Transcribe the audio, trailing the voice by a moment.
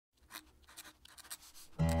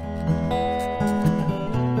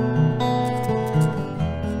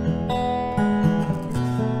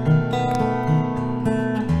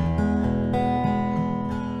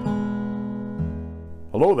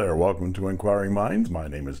Hello there, welcome to Inquiring Minds. My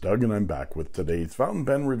name is Doug and I'm back with today's fountain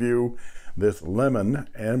pen review, this Lemon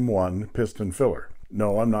M1 piston filler.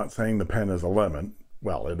 No, I'm not saying the pen is a lemon.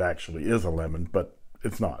 Well, it actually is a lemon, but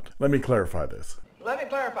it's not. Let me clarify this.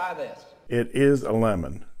 It is a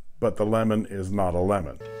lemon, but the lemon is not a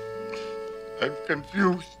lemon. I'm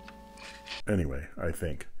confused. Anyway, I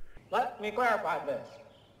think. Let me clarify this.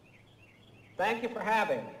 Thank you for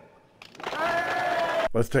having me.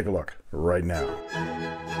 Let's take a look right now.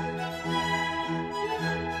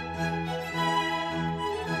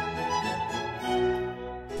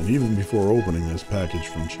 And even before opening this package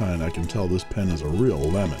from China, I can tell this pen is a real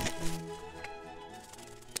lemon.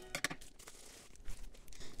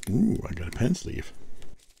 Ooh, I got a pen sleeve.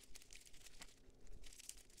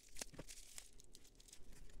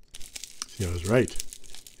 See, I was right.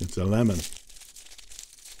 It's a lemon.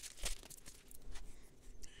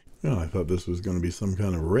 Well, I thought this was going to be some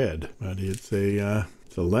kind of red, but it's a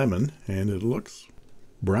lemon, and it looks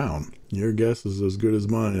brown. Your guess is as good as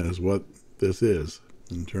mine as what this is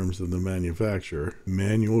in terms of the manufacturer.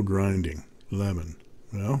 Manual grinding lemon.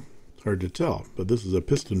 Well, hard to tell, but this is a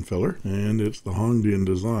piston filler, and it's the Hongdian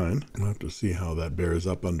design. We'll have to see how that bears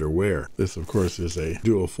up under wear. This, of course, is a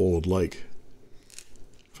dual-fold-like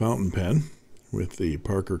fountain pen with the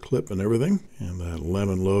Parker clip and everything, and that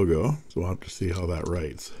lemon logo. So we'll have to see how that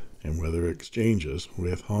writes and whether it exchanges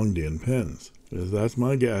with Hongdian pens. Because that's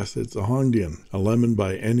my guess, it's a Hongdian. A lemon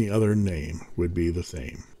by any other name would be the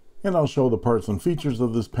same. And I'll show the parts and features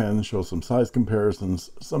of this pen, show some size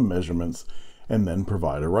comparisons, some measurements, and then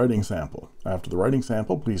provide a writing sample. After the writing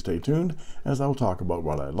sample, please stay tuned as I'll talk about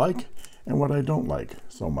what I like and what I don't like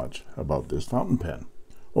so much about this fountain pen.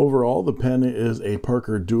 Overall, the pen is a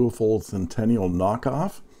Parker dual-fold Centennial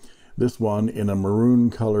knockoff. This one in a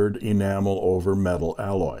maroon-colored enamel over metal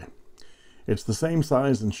alloy. It's the same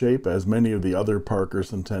size and shape as many of the other Parker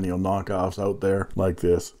Centennial knockoffs out there, like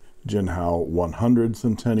this Jinhao 100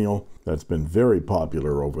 Centennial that's been very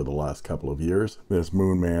popular over the last couple of years, this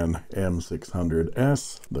Moonman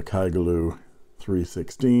M600S, the Kaigaloo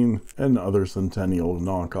 316, and other Centennial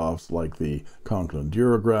knockoffs like the Conklin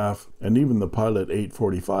Durograph, and even the Pilot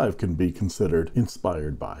 845 can be considered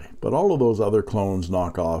inspired by. But all of those other clones,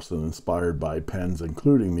 knockoffs, and inspired by pens,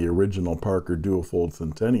 including the original Parker dual-fold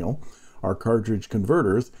Centennial, are cartridge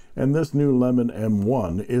converters, and this new Lemon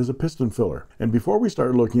M1 is a piston filler. And before we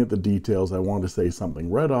start looking at the details, I want to say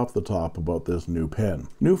something right off the top about this new pen.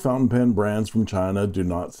 New fountain pen brands from China do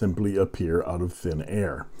not simply appear out of thin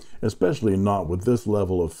air, especially not with this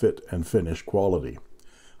level of fit and finish quality.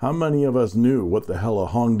 How many of us knew what the hell a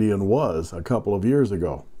Hongdian was a couple of years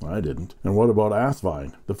ago? I didn't. And what about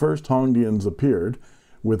Asvine? The first Hongdians appeared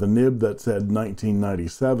with a nib that said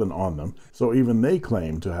 1997 on them, so even they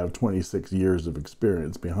claim to have 26 years of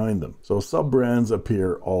experience behind them. So sub-brands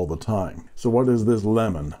appear all the time. So what is this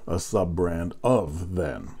Lemon a sub-brand of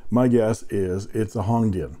then? My guess is it's a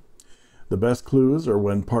Hongdian. The best clues are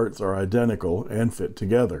when parts are identical and fit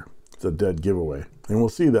together. It's a dead giveaway. And we'll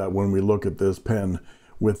see that when we look at this pen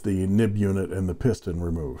with the nib unit and the piston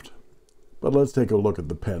removed. But let's take a look at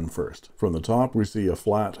the pen first. From the top, we see a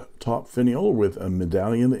flat top finial with a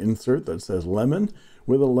medallion insert that says Lemon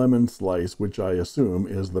with a lemon slice, which I assume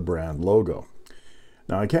is the brand logo.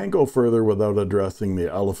 Now, I can't go further without addressing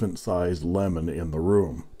the elephant-sized lemon in the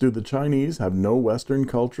room. Do the Chinese have no Western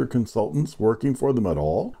culture consultants working for them at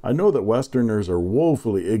all? I know that Westerners are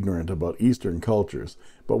woefully ignorant about Eastern cultures,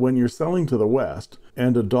 but when you're selling to the West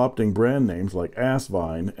and adopting brand names like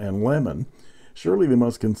Asvine and Lemon, surely they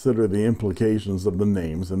must consider the implications of the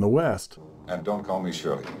names in the West. And don't call me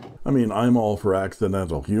Shirley. I mean, I'm all for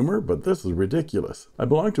accidental humor, but this is ridiculous. I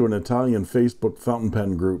belong to an Italian Facebook fountain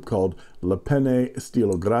pen group called La Penne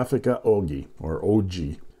Stilografica Oggi, or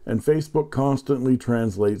OG, and Facebook constantly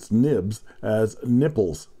translates nibs as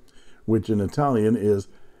nipples, which in Italian is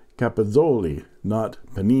capezzoli, not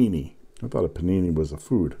panini. I thought a panini was a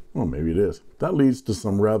food. Well, maybe it is. That leads to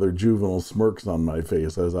some rather juvenile smirks on my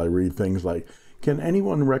face as I read things like, can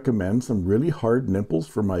anyone recommend some really hard nipples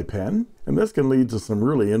for my pen? And this can lead to some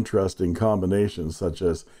really interesting combinations, such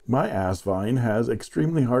as, my Asvine has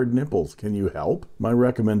extremely hard nipples, can you help? My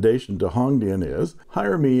recommendation to Hongdian is,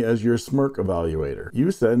 hire me as your smirk evaluator. You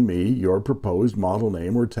send me your proposed model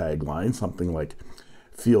name or tagline, something like,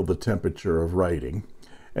 feel the temperature of writing,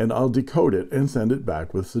 and I'll decode it and send it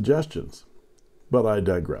back with suggestions. But I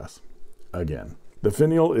digress. Again. The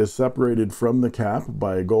finial is separated from the cap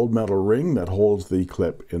by a gold metal ring that holds the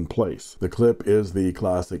clip in place. The clip is the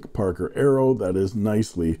classic Parker Arrow that is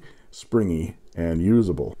nicely springy and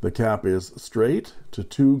usable. The cap is straight to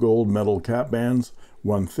two gold metal cap bands,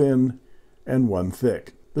 one thin and one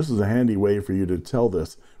thick. This is a handy way for you to tell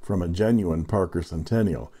this from a genuine Parker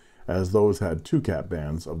Centennial, as those had two cap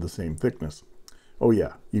bands of the same thickness. Oh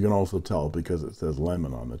yeah, you can also tell because it says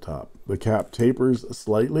lemon on the top. The cap tapers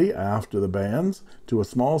slightly after the bands to a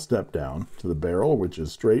small step down to the barrel, which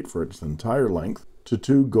is straight for its entire length, to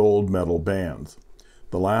two gold metal bands.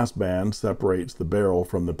 The last band separates the barrel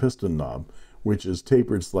from the piston knob, which is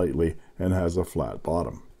tapered slightly and has a flat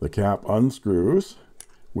bottom. The cap unscrews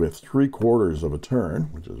with 3/4 of a turn,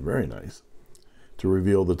 which is very nice, to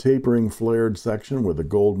reveal the tapering flared section with a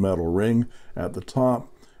gold metal ring at the top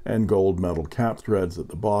and gold metal cap threads at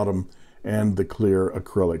the bottom, and the clear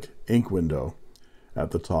acrylic ink window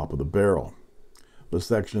at the top of the barrel. The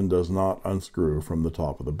section does not unscrew from the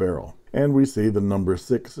top of the barrel. And we see the number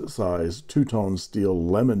 6 size two-tone steel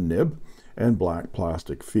lemon nib and black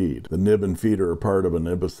plastic feed. The nib and feeder are part of a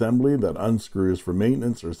nib assembly that unscrews for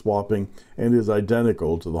maintenance or swapping and is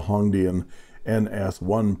identical to the Hongdian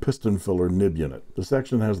NS1 piston filler nib unit. The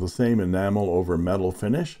section has the same enamel over metal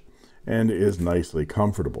finish and is nicely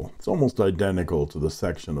comfortable. It's almost identical to the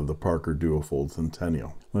section of the Parker Duofold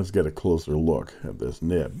Centennial. Let's get a closer look at this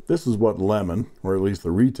nib. This is what Lemon, or at least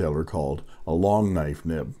the retailer, called a long knife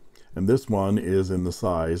nib. And this one is in the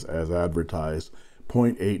size, as advertised,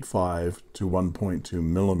 0.85 to 1.2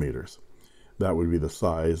 millimeters. That would be the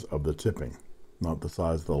size of the tipping, not the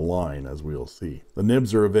size of the line, as we'll see. The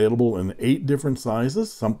nibs are available in 8 different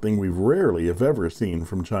sizes, something we've rarely, if ever, seen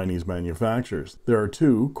from Chinese manufacturers. There are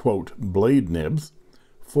 2, quote, blade nibs,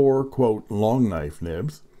 4, quote, long knife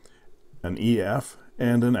nibs, an EF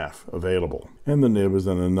and an F available. And the nib is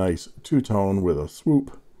in a nice two-tone with a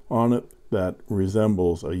swoop on it that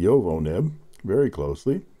resembles a Yovo nib very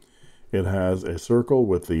closely. It has a circle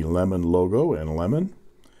with the lemon logo and lemon,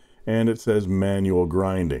 and it says manual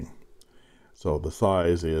grinding. So the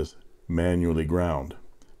size is manually ground.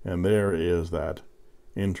 And there is that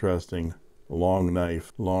interesting long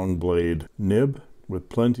knife, long blade nib with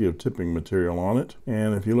plenty of tipping material on it.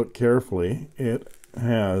 And if you look carefully, it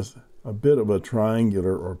has a bit of a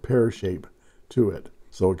triangular or pear shape to it.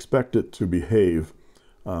 So expect it to behave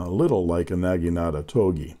a little like a Naginata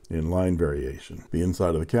togi in line variation. The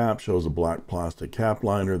inside of the cap shows a black plastic cap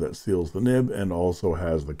liner that seals the nib and also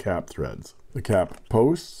has the cap threads. The cap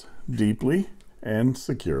posts deeply and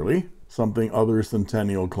securely, something other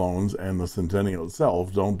Centennial clones and the Centennial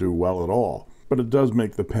itself don't do well at all. But it does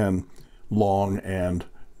make the pen long and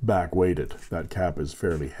back weighted. That cap is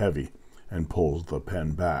fairly heavy and pulls the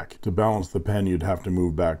pen back. To balance the pen, you'd have to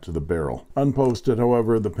move back to the barrel. Unposted,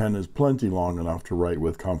 however, the pen is plenty long enough to write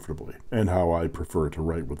with comfortably, and how I prefer to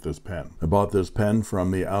write with this pen. I bought this pen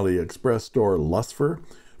from the AliExpress store Lusfer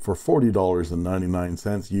for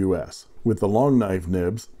 $40.99 US. With the long knife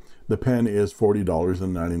nibs, the pen is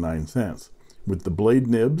 $40.99. With the blade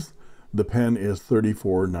nibs, the pen is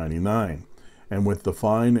 $34.99. And with the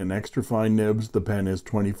fine and extra fine nibs, the pen is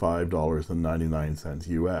 $25.99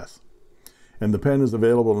 US. And the pen is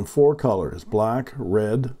available in 4 colors: black,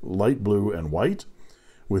 red, light blue, and white,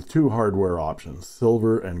 with 2 hardware options,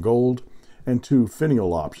 silver and gold, and 2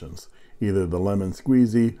 finial options, either the lemon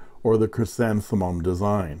squeezy or the chrysanthemum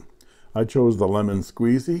design. I chose the lemon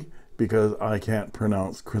squeezy because I can't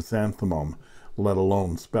pronounce chrysanthemum, let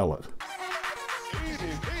alone spell it.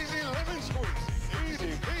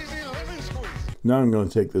 Now I'm going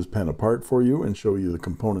to take this pen apart for you and show you the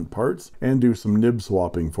component parts and do some nib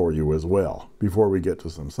swapping for you as well, before we get to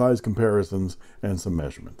some size comparisons and some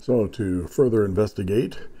measurements. So to further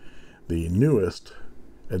investigate the newest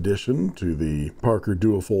addition to the Parker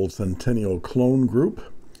Duofold Centennial clone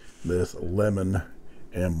group, this Lemon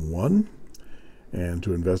M1, and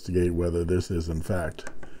to investigate whether this is in fact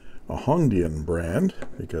a Hongdian brand,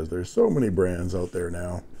 because there's so many brands out there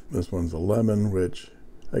now. This one's a Lemon, which,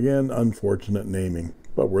 again, unfortunate naming,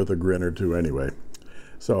 but worth a grin or two anyway.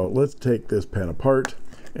 So let's take this pen apart,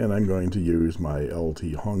 and I'm going to use my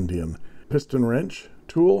LT Hongdian piston wrench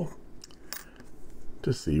tool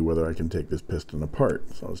to see whether I can take this piston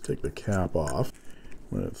apart. So let's take the cap off.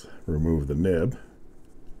 Let's remove the nib.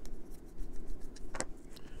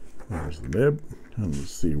 There's the nib, and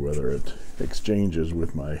let's see whether it exchanges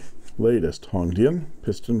with my latest Hongdian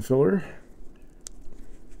piston filler.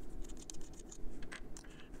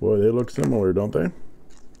 Boy, they look similar, don't they?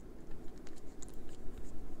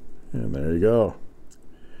 And there you go.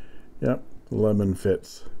 Yep, the lemon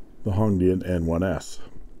fits the Hongdian N1S,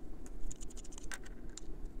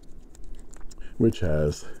 which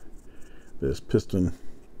has this piston,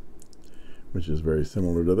 which is very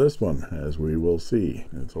similar to this one, as we will see.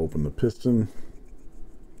 Let's open the piston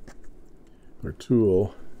or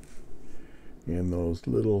tool in those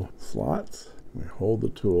little slots. We hold the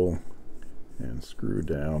tool and screw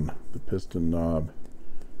down the piston knob,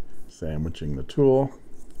 sandwiching the tool,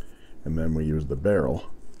 and then we use the barrel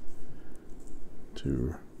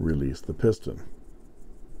to release the piston.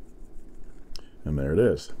 And there it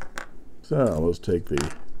is. So let's take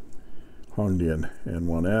the Hongdian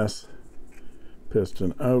N1S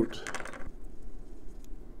piston out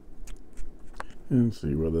and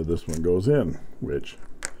see whether this one goes in, which,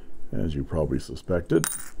 as you probably suspected,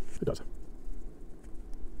 it does.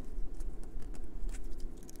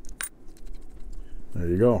 There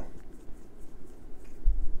you go.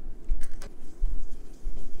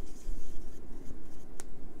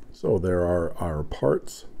 So there are our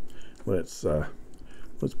parts. Let's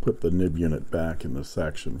put the nib unit back in the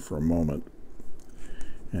section for a moment,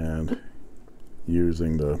 and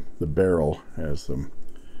using the barrel as some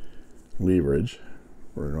leverage,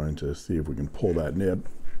 we're going to see if we can pull that nib.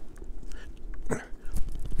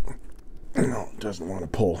 No, it doesn't want to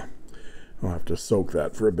pull. I'll have to soak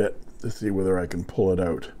that for a bit to see whether I can pull it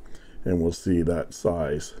out, and we'll see that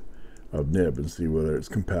size of nib and see whether it's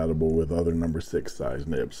compatible with other number 6 size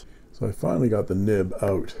nibs. So I finally got the nib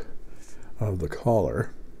out of the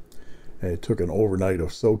collar, and it took an overnight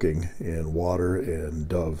of soaking in water and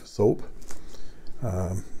Dove soap,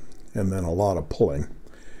 and then a lot of pulling.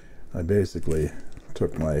 I basically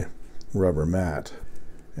took my rubber mat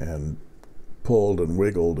and pulled and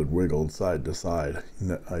wiggled side to side.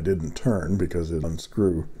 I didn't turn because it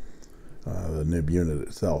unscrew the nib unit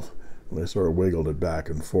itself. I sort of wiggled it back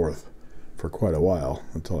and forth for quite a while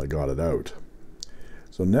until I got it out.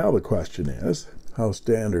 So now the question is, how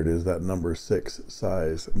standard is that number 6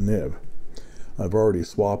 size nib? I've already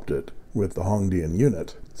swapped it with the Hongdian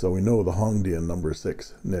unit, so we know the Hongdian number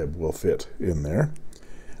 6 nib will fit in there.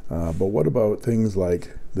 But what about things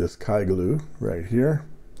like this Kaigelu right here?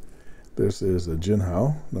 This is a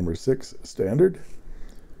Jinhao number 6 standard.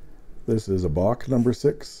 This is a Bach number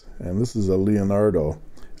 6, and this is a Leonardo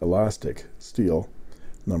elastic steel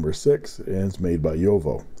number 6, and it's made by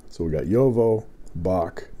Yovo. So we got Yovo,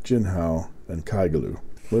 Bach, Jinhao, and Kaigelu.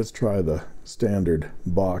 Let's try the standard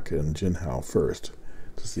Bach and Jinhao first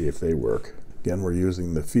to see if they work. Again, we're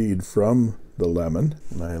using the feed from the lemon,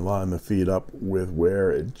 and I line the feed up with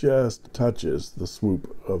where it just touches the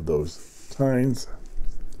swoop of those tines,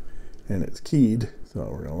 and it's keyed. So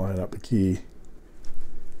we're going to line up the key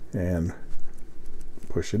and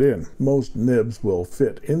push it in. Most nibs will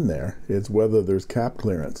fit in there. It's whether there's cap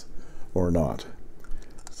clearance or not.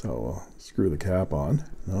 So I'll screw the cap on.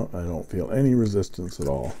 No, I don't feel any resistance at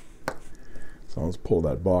all. So let's pull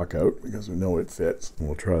that Bach out because we know it fits.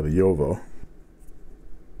 We'll try the Yovo.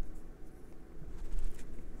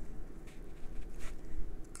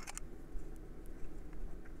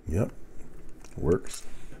 Yep, works.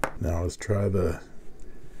 Now let's try the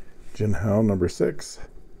Jinhao number 6.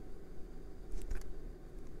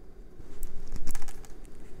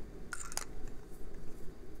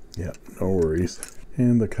 Yep, no worries.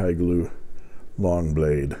 And the Kaigelu long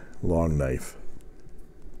blade, long knife.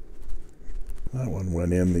 That one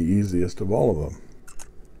went in the easiest of all of them.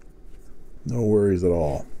 No worries at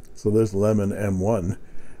all. So this Lemon M1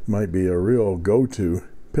 might be a real go-to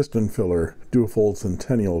piston filler duofold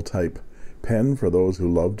centennial type pen for those who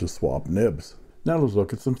love to swap nibs. Now let's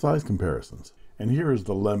look at some size comparisons. And here is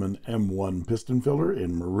the Lemon M1 piston filler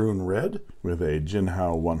in maroon red with a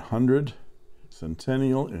Jinhao 100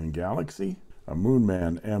 Centennial in Galaxy, a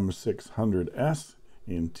Moonman M600S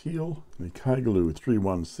in teal, a Kaigelu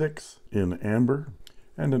 316 in amber,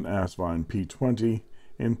 and an Asvine P20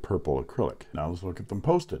 in purple acrylic. Now let's look at them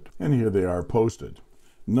posted. And here they are posted.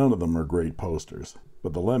 None of them are great posters,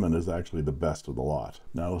 but the Lemon is actually the best of the lot.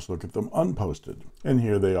 Now let's look at them unposted. And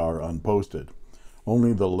here they are unposted.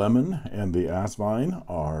 Only the Lemon and the Asvine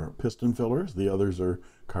are piston fillers. The others are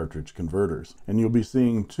cartridge converters. And you'll be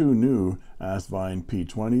seeing 2 new Asvine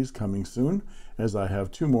P20s coming soon, as I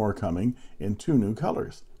have 2 more coming in 2 new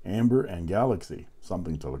colors, Amber and Galaxy.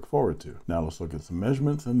 Something to look forward to. Now let's look at some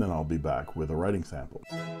measurements, and then I'll be back with a writing sample.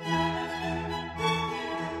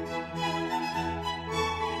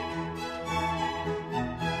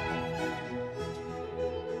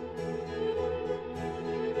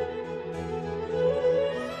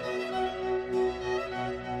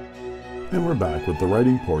 And we're back with the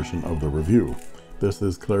writing portion of the review. This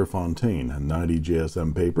is Clairefontaine 90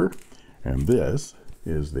 GSM paper, and this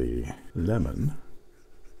is the Lemon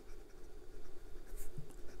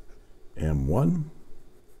M1,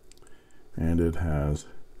 and it has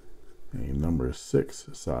a number 6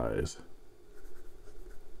 size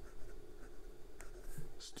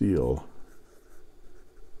steel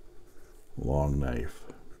long knife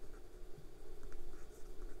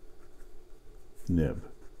nib.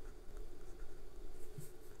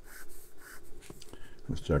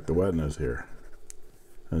 Let's check the wetness here.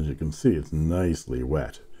 As you can see, it's nicely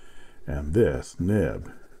wet. And this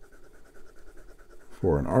nib,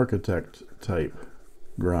 for an architect type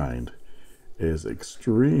grind, is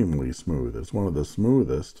extremely smooth. It's one of the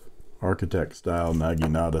smoothest architect style,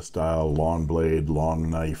 naginata style, long blade, long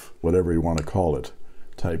knife, whatever you want to call it,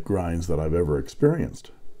 type grinds that I've ever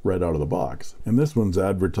experienced right out of the box. And this one's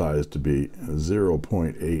advertised to be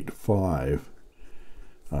 0.85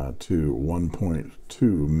 to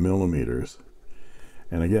 1.2 millimeters.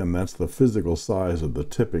 And again, that's the physical size of the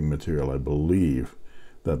tipping material, I believe,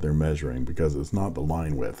 that they're measuring, because it's not the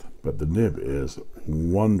line width. But the nib is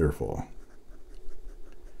wonderful,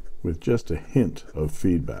 with just a hint of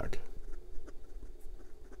feedback.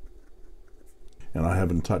 And I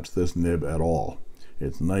haven't touched this nib at all.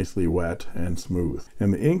 It's nicely wet and smooth.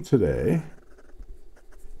 And the ink today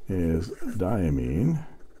is diamine,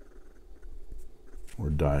 or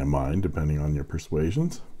diamine, depending on your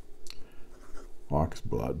persuasions,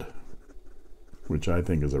 oxblood, which I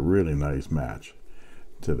think is a really nice match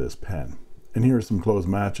to this pen. And here are some close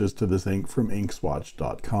matches to this ink from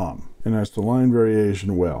inkswatch.com. And as to line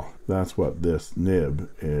variation, well, that's what this nib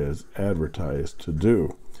is advertised to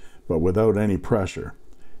do, but without any pressure.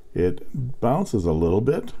 It bounces a little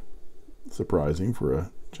bit, surprising for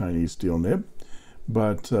a Chinese steel nib,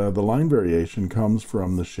 but the line variation comes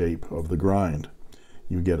from the shape of the grind.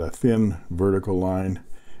 You get a thin vertical line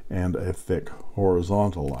and a thick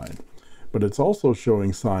horizontal line. But it's also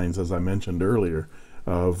showing signs, as I mentioned earlier,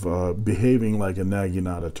 of behaving like a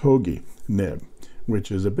naginata togi nib,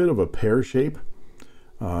 which is a bit of a pear shape,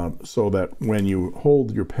 so that when you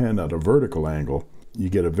hold your pen at a vertical angle, you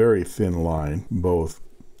get a very thin line, both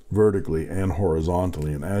vertically and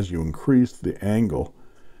horizontally. And as you increase the angle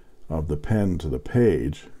of the pen to the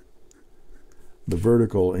page, the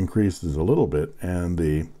vertical increases a little bit and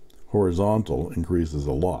the horizontal increases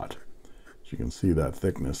a lot. So you can see that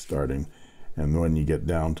thickness starting, and when you get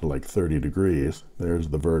down to like 30 degrees, there's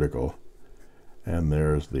the vertical and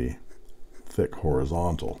there's the thick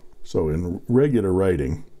horizontal. So in regular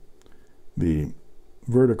writing, the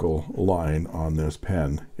vertical line on this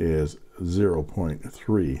pen is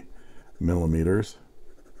 0.3 millimeters,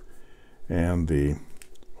 and the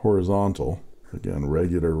horizontal, again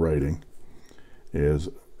regular writing, is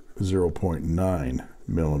 0.9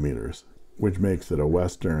 millimeters, which makes it a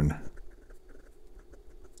Western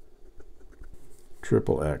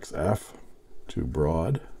XXF to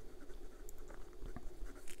broad,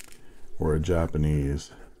 or a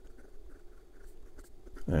Japanese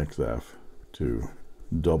XF to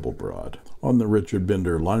double broad, on the Richard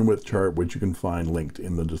Binder line width chart, which you can find linked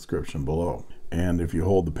in the description below. And if you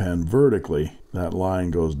hold the pen vertically, that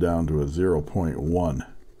line goes down to a 0.1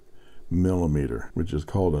 millimeter, which is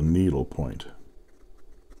called a needle point.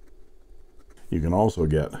 You can also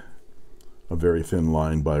get a very thin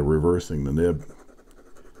line by reversing the nib.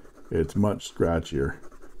 It's much scratchier,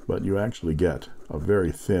 but you actually get a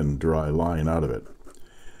very thin dry line out of it.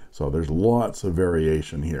 So there's lots of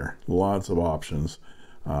variation here, lots of options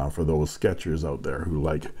for those sketchers out there who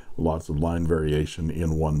like lots of line variation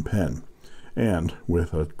in one pen, and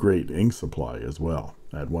with a great ink supply as well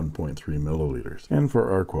at 1.3 milliliters. And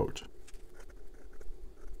for our quote: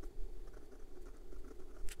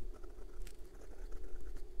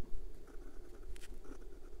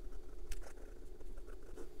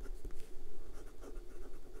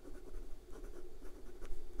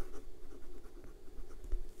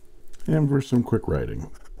 and for some quick writing: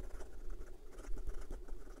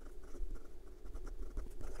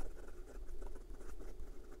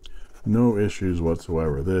 no issues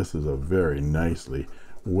whatsoever. This is a very nicely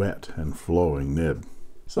wet and flowing nib.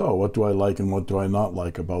 So what do I like and what do I not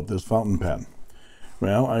like about this fountain pen?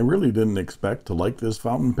 Well, I really didn't expect to like this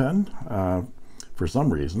fountain pen. For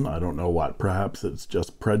some reason, I don't know what, perhaps it's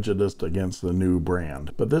just prejudiced against the new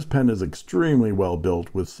brand. But this pen is extremely well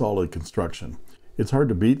built with solid construction. It's hard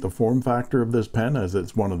to beat the form factor of this pen, as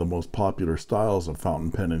it's one of the most popular styles of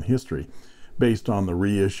fountain pen in history, based on the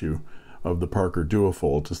reissue of the Parker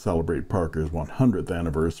Duofold to celebrate Parker's 100th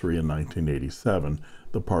anniversary in 1987,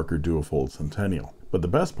 the Parker Duofold Centennial. But the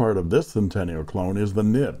best part of this Centennial clone is the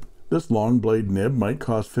nib. This long blade nib might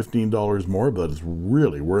cost $15 more, but it's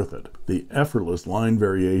really worth it. The effortless line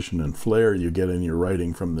variation and flair you get in your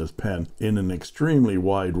writing from this pen in an extremely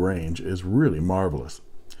wide range is really marvelous.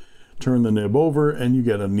 Turn the nib over and you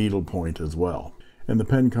get a needle point as well. And the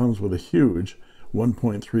pen comes with a huge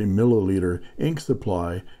 1.3 milliliter ink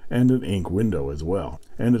supply and an ink window as well.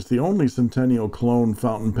 And it's the only Centennial clone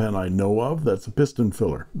fountain pen I know of that's a piston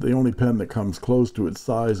filler. The only pen that comes close to its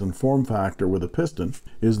size and form factor with a piston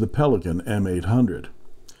is the Pelikan M800.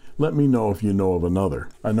 Let me know if you know of another.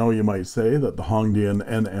 I know you might say that the Hongdian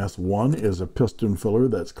NS1 is a piston filler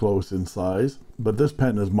that's close in size, but this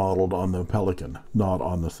pen is modeled on the Pelican, not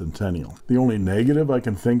on the Centennial. The only negative I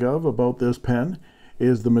can think of about this pen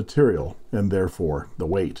is the material, and therefore the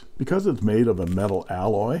weight. Because it's made of a metal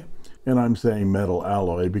alloy, and I'm saying metal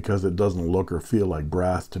alloy because it doesn't look or feel like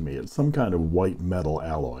brass to me. It's some kind of white metal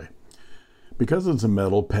alloy. Because it's a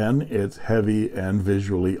metal pen, it's heavy and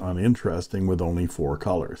visually uninteresting with only 4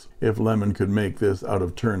 colors. If Lemon could make this out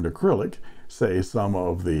of turned acrylic, say some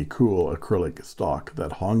of the cool acrylic stock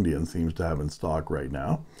that Hongdian seems to have in stock right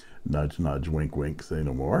now, nudge nudge, wink wink, say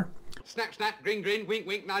no more, snap snap, grin grin, wink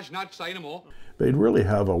wink, nudge nudge, say no more, they'd really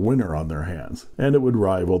have a winner on their hands, and it would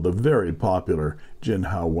rival the very popular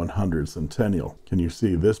Jinhao 100 Centennial. Can you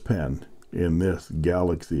see this pen in this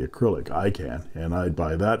Galaxy acrylic? I can, and I'd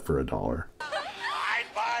buy that for $1.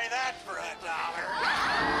 I'd buy that for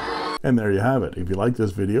 $1. And there you have it. If you like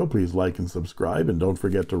this video, please like and subscribe, and don't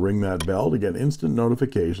forget to ring that bell to get instant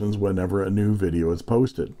notifications whenever a new video is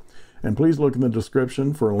posted. And please look in the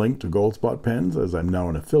description for a link to Goldspot Pens, as I'm now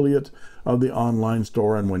an affiliate of the online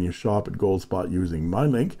store, and when you shop at Goldspot using my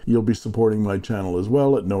link, you'll be supporting my channel as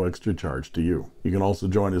well at no extra charge to you. You can also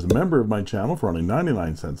join as a member of my channel for only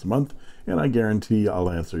 99 cents a month, and I guarantee I'll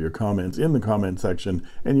answer your comments in the comment section,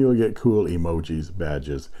 and you'll get cool emojis,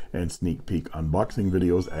 badges, and sneak peek unboxing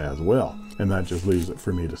videos as well. And that just leaves it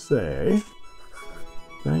for me to say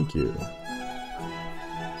thank you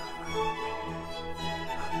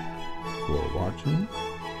for watching.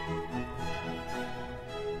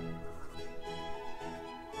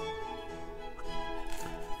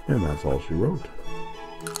 And that's all she wrote.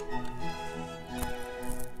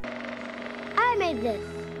 I made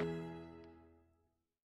this.